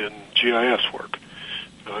in GIS work.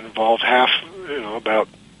 It involved about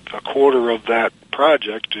a quarter of that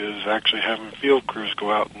project is actually having field crews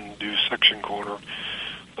go out and do section corner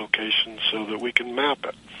locations so that we can map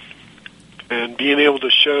it. And being able to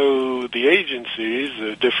show the agencies,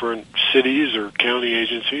 the different cities or county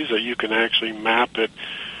agencies, that you can actually map it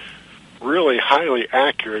really highly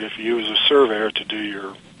accurate if you use a surveyor to do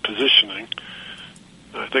your positioning,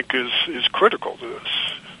 I think is critical to this.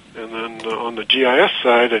 And then on the GIS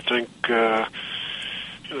side, I think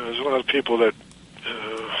there's a lot of people that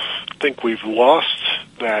think we've lost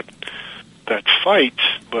that fight,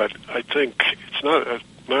 but I think it's not a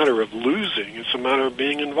matter of losing, it's a matter of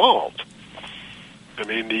being involved. I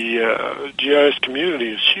mean, the GIS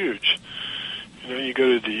community is huge. You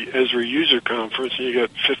go to the Esri user conference and you got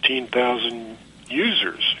 15,000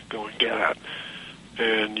 users going to that.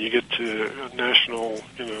 And you get to a national,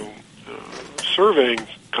 surveying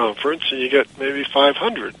conference and you get maybe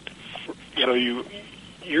 500. Yep. So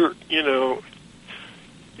you're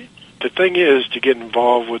the thing is to get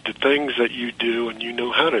involved with the things that you do and you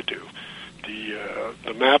know how to do.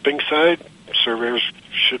 The mapping side, surveyors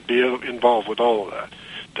should be involved with all of that.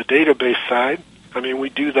 The database side, we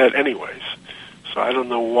do that anyways. So I don't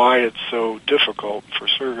know why it's so difficult for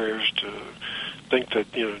surveyors to think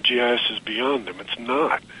that GIS is beyond them. It's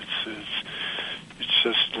not. It's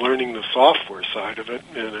just learning the software side of it,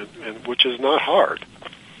 and which is not hard.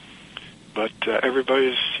 But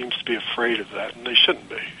everybody seems to be afraid of that, and they shouldn't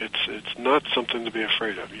be. It's not something to be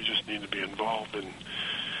afraid of. You just need to be involved and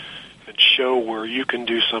show where you can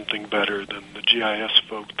do something better than the GIS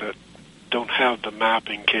folk that don't have the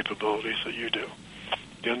mapping capabilities that you do.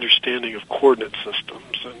 The understanding of coordinate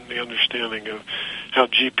systems and the understanding of how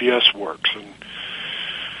GPS works and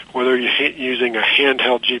whether you're using a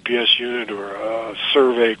handheld GPS unit or a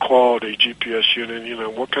survey quality GPS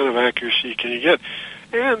unit, what kind of accuracy can you get?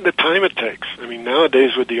 And the time it takes. I mean,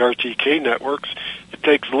 nowadays with the RTK networks, it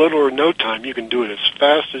takes little or no time. You can do it as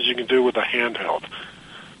fast as you can do with a handheld.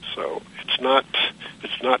 So it's not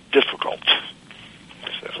difficult.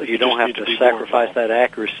 So you don't have to sacrifice that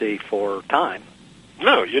accuracy for time.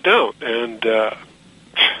 No, you don't. And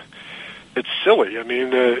it's silly. I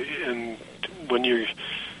mean, and when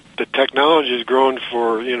the technology is growing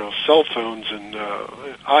for, cell phones and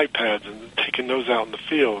iPads and taking those out in the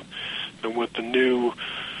field, and with the new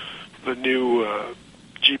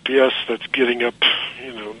GPS that's getting up,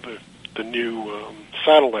 the new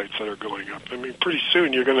satellites that are going up. I mean, pretty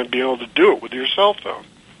soon you're going to be able to do it with your cell phone.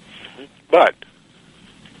 But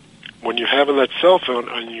when you're having that cell phone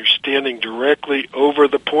and you're standing directly over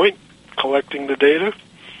the point collecting the data,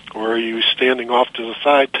 or are you standing off to the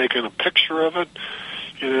side taking a picture of it,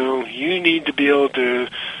 you need to be able to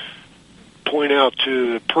point out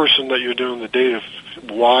to the person that you're doing the data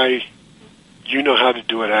why you know how to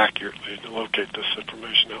do it accurately to locate this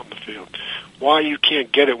information out in the field. Why you can't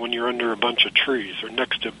get it when you're under a bunch of trees or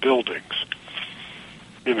next to buildings.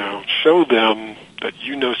 Show them that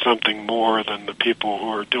you know something more than the people who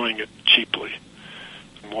are doing it cheaply,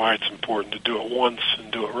 and why it's important to do it once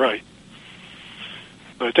and do it right.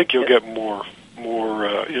 I think you'll get more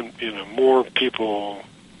people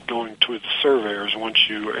going to the surveyors once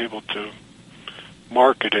you're able to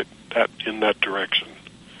market it in that direction.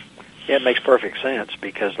 Yeah, it makes perfect sense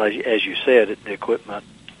because, as you said, the equipment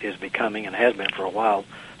is becoming, and has been for a while,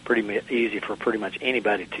 pretty easy for pretty much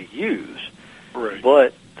anybody to use. Right.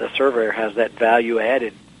 But the surveyor has that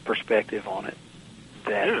value-added perspective on it.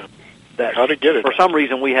 That how to get it. For some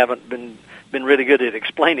reason, we haven't been really good at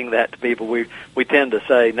explaining that to people. We tend to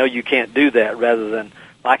say, no, you can't do that, rather than,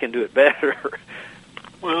 I can do it better.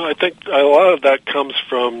 Well, I think a lot of that comes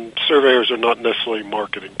from surveyors are not necessarily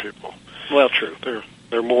marketing people. Well, true.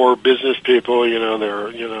 They're more business people.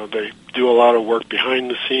 They do a lot of work behind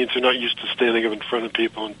the scenes. They're not used to standing up in front of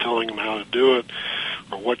people and telling them how to do it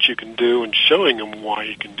or what you can do and showing them why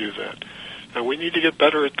you can do that. And we need to get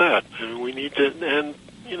better at that. And we need to,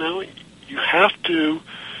 you have to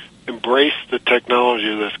embrace the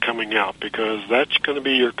technology that's coming out because that's going to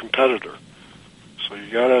be your competitor. So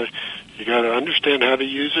you gotta understand how to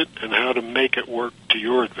use it and how to make it work to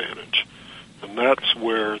your advantage. And that's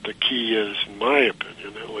where the key is, in my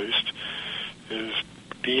opinion at least, is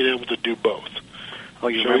being able to do both. Show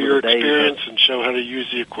your experience and show how to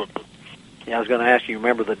use the equipment. Yeah, I was going to ask you,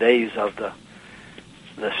 remember the days of the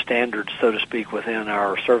standards, so to speak, within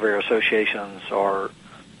our surveyor associations are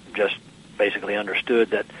just basically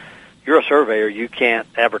understood that you're a surveyor, you can't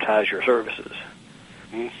advertise your services.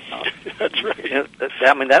 That's right.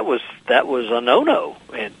 I mean, that was a no-no.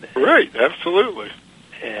 Right, absolutely.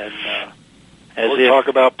 And talk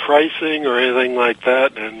about pricing or anything like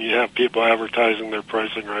that, and you have people advertising their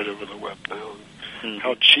pricing right over the web now. Mm-hmm.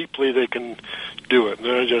 How cheaply they can do it. And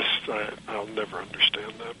I'll never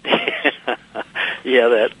understand that.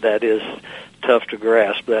 Yeah, that is tough to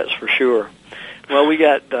grasp, that's for sure. Well, we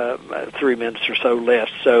got 3 minutes or so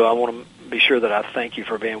left, so I want to be sure that I thank you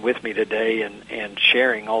for being with me today and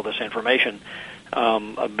sharing all this information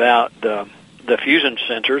about the fusion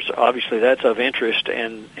sensors. Obviously, that's of interest,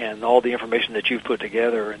 and all the information that you've put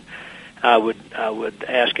together. And I would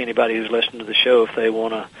ask anybody who's listening to the show if they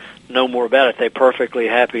want to know more about it. I'm perfectly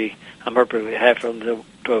happy for them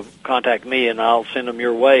to contact me, and I'll send them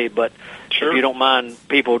your way. But sure. If you don't mind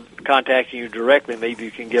people contacting you directly, maybe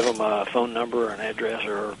you can give them a phone number, an address,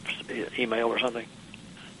 or email or something.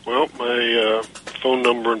 Well, my phone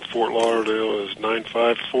number in Fort Lauderdale is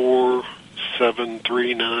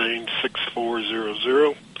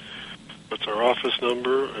 954-739-6400. That's our office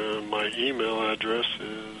number, and my email address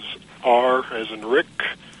is R as in Rick,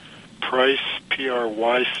 Pryce,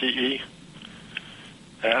 Pryce,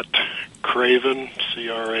 at Craven,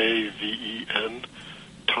 Craven,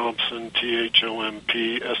 Thompson,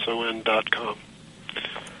 THOMPSON.com.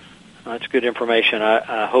 That's good information.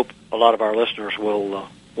 I hope a lot of our listeners will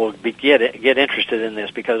get interested in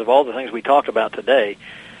this because of all the things we talked about today.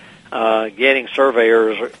 Getting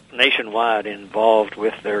surveyors nationwide involved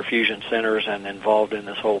with their fusion centers and involved in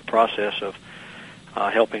this whole process of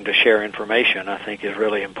helping to share information, I think, is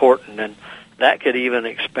really important. And that could even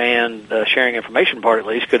expand, the sharing information part at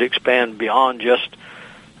least, could expand beyond just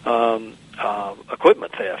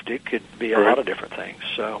equipment theft. It could be a lot of different things.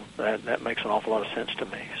 So that makes an awful lot of sense to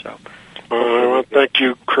me. So I want to thank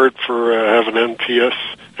you, Kurt, for having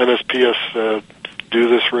NSPS do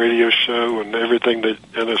this radio show and everything that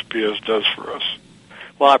NSPS does for us.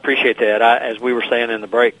 Well, I appreciate that. As we were saying in the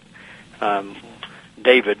break,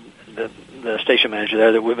 David, the station manager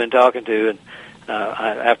there that we've been talking to, and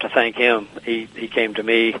I have to thank him. He came to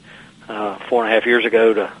me 4.5 years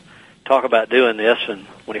ago to talk about doing this, and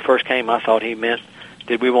when he first came, I thought he meant,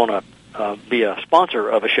 did we want to be a sponsor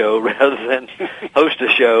of a show rather than host a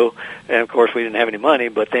show? And of course, we didn't have any money,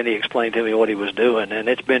 but then he explained to me what he was doing, and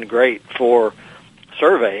it's been great for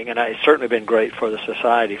surveying, and it's certainly been great for the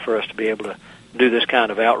society for us to be able to do this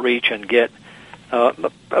kind of outreach and get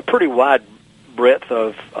a pretty wide breadth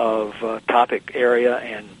of topic area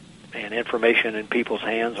and information in people's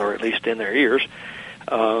hands, or at least in their ears.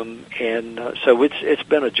 So it's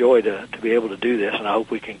been a joy to be able to do this, and I hope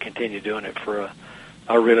we can continue doing it for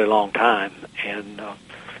a really long time. And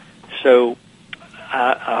so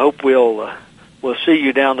I hope we'll see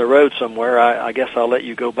you down the road somewhere. I guess I'll let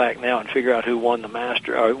you go back now and figure out who won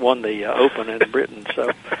the Open in Britain.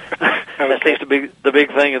 So that seems to be the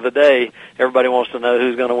big thing of the day. Everybody wants to know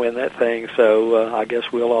who's going to win that thing. So I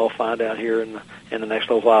guess we'll all find out here in the next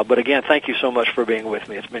little while. But again, thank you so much for being with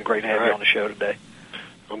me. It's been great to have you on the show today.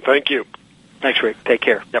 Well, thank you. Thanks, Rick. Take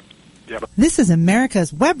care. Yep. This is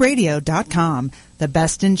America'sWebRadio.com, the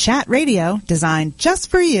best in chat radio designed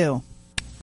just for you.